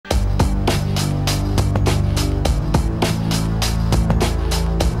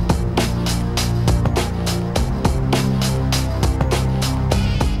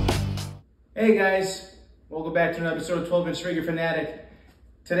guys, welcome back to another episode of 12-inch Figure Fanatic.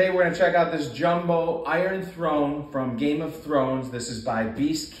 Today we're going to check out this jumbo Iron Throne from Game of Thrones. This is by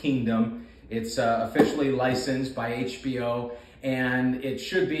Beast Kingdom. It's officially licensed by HBO, and it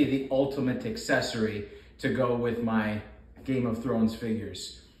should be the ultimate accessory to go with my Game of Thrones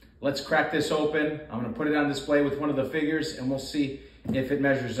figures. Let's crack this open. I'm going to put it on display with one of the figures, and we'll see if it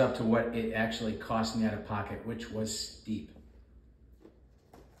measures up to what it actually cost me out of pocket, which was steep.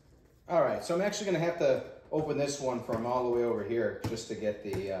 All right, so I'm actually going to have to open this one from all the way over here just to get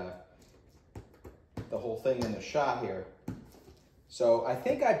the whole thing in the shot here. So I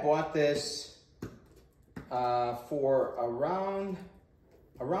think I bought this for around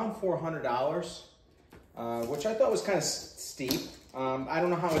 $400, which I thought was kind of steep. I don't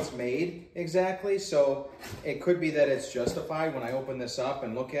know how it's made exactly, so it could be that it's justified when I open this up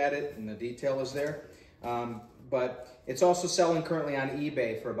and look at it and the detail is there. But it's also selling currently on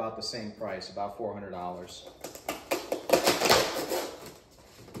eBay for about the same price, about $400.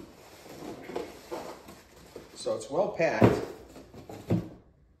 So it's well packed.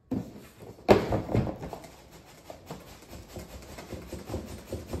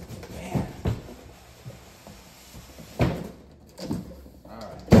 Man. All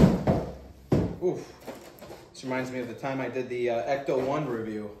right. Oof. This reminds me of the time I did the Ecto 1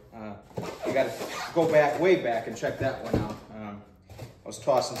 review. You got to go back, way back, and check that one out. I was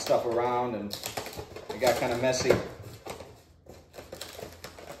tossing stuff around and it got kind of messy.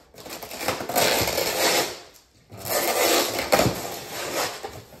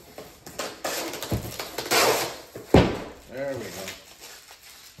 There we go.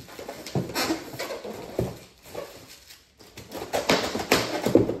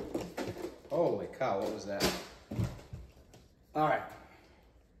 Holy cow, what was that? All right.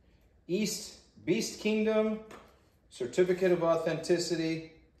 Beast Kingdom, Certificate of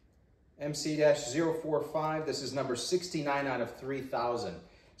Authenticity, MC-045. This is number 69 out of 3,000.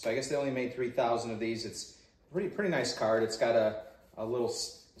 So I guess they only made 3,000 of these. It's a pretty nice card. It's got a little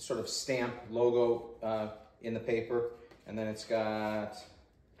sort of stamp logo in the paper. And then it's got,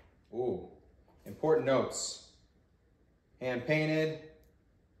 ooh, important notes. Hand painted.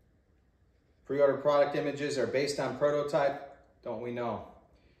 Pre-order product images are based on prototype. Don't we know?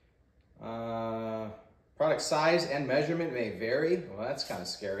 Product size and measurement may vary. Well, that's kind of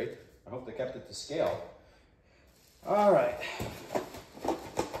scary. I hope they kept it to scale. All right.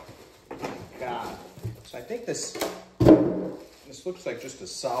 God. So I think this looks like just a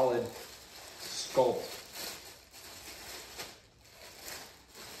solid sculpt.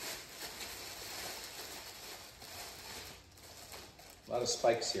 A lot of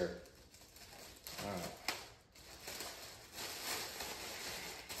spikes here. All right.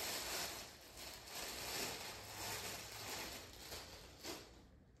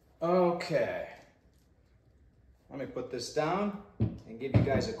 Okay, let me put this down and give you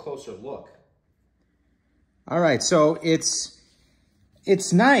guys a closer look. All right, so it's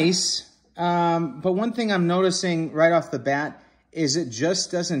nice, but one thing I'm noticing right off the bat is it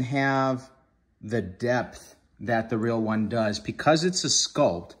just doesn't have the depth that the real one does because it's a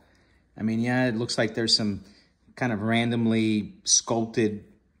sculpt. I mean, yeah, it looks like there's some kind of randomly sculpted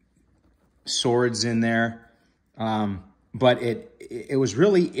swords in there, but it was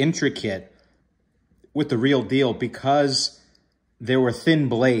really intricate with the real deal because there were thin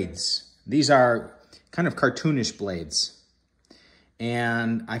blades. These are kind of cartoonish blades.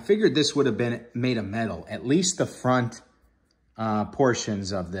 And I figured this would have been made of metal, at least the front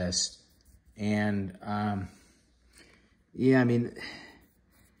portions of this. And yeah, I mean,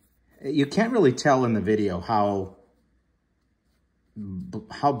 you can't really tell in the video how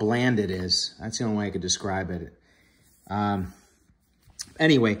bland it is. That's the only way I could describe it.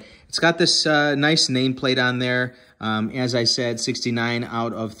 Anyway, it's got this nice nameplate on there. As I said, 69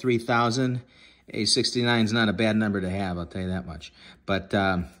 out of 3,000. A 69 is not a bad number to have, I'll tell you that much. But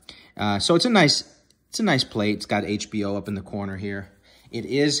so it's a nice plate. It's got HBO up in the corner here. It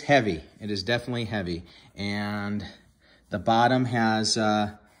is heavy. It is definitely heavy, and the bottom has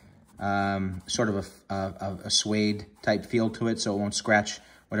sort of a suede type feel to it, so it won't scratch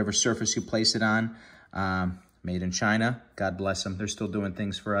whatever surface you place it on. Made in China. God bless them. They're still doing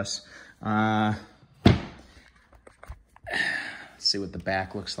things for us. Let's see what the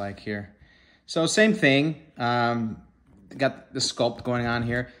back looks like here. So same thing. Got the sculpt going on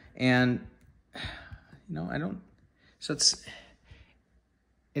here. And, you know, so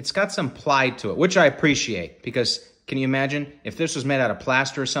it's got some ply to it, which I appreciate. Because can you imagine if this was made out of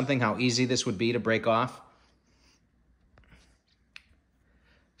plaster or something, how easy this would be to break off?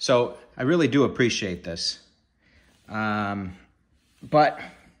 So I really do appreciate this. But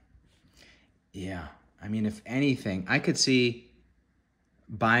yeah, I mean, if anything, I could see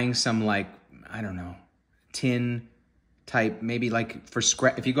buying some, like, I don't know, tin type, maybe like for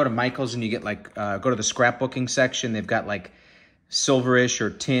scrap. If you go to Michael's and you get like, go to the scrapbooking section, they've got like silverish or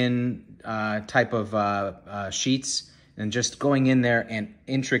tin type of sheets, and just going in there and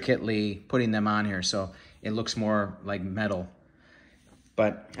intricately putting them on here so it looks more like metal.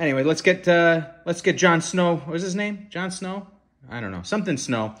 But anyway, let's get Jon Snow. What was his name? Jon Snow? I don't know. Something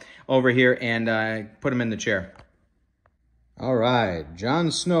Snow over here, and put him in the chair. All right,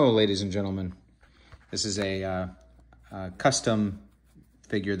 Jon Snow, ladies and gentlemen. This is a custom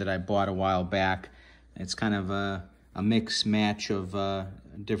figure that I bought a while back. It's kind of a mix match of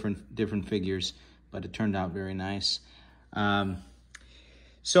different figures, but it turned out very nice.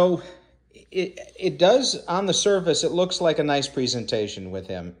 So it does, on the surface, it looks like a nice presentation with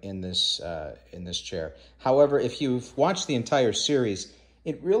him in this chair. However, if you've watched the entire series,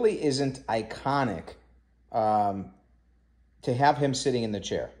 it really isn't iconic to have him sitting in the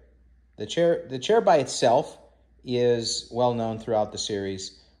chair. The chair by itself is well known throughout the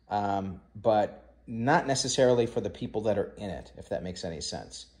series, but not necessarily for the people that are in it, if that makes any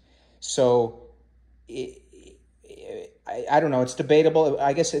sense. So I don't know. It's debatable.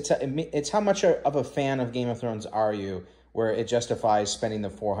 I guess it's how much of a fan of Game of Thrones are you, where it justifies spending the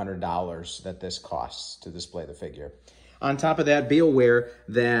 $400 that this costs to display the figure. On top of that, be aware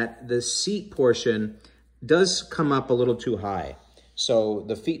that the seat portion does come up a little too high, so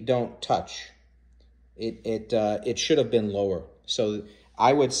the feet don't touch. It should have been lower. So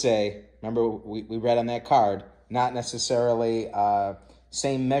I would say, remember we read on that card, not necessarily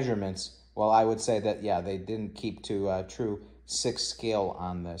same measurements. Well, I would say that, yeah, they didn't keep to a true 6 scale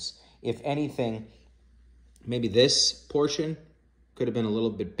on this. If anything, maybe this portion could have been a little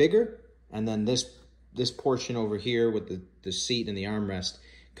bit bigger, and then this portion over here with the seat and the armrest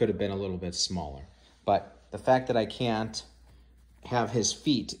could have been a little bit smaller. But the fact that I can't have his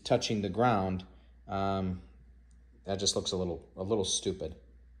feet touching the ground, that just looks a little stupid.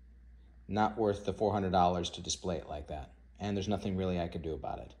 Not worth the $400 to display it like that. And there's nothing really I could do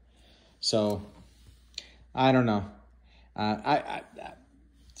about it. So, I don't know. I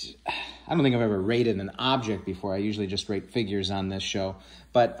don't think I've ever rated an object before. I usually just rate figures on this show.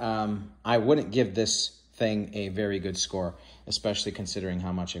 But I wouldn't give this thing a very good score, especially considering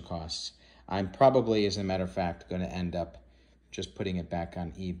how much it costs. I'm probably, as a matter of fact, going to end up just putting it back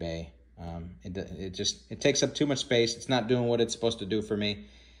on eBay. It takes up too much space. It's not doing what it's supposed to do for me.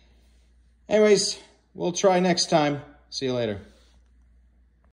 Anyways, we'll try next time. See you later.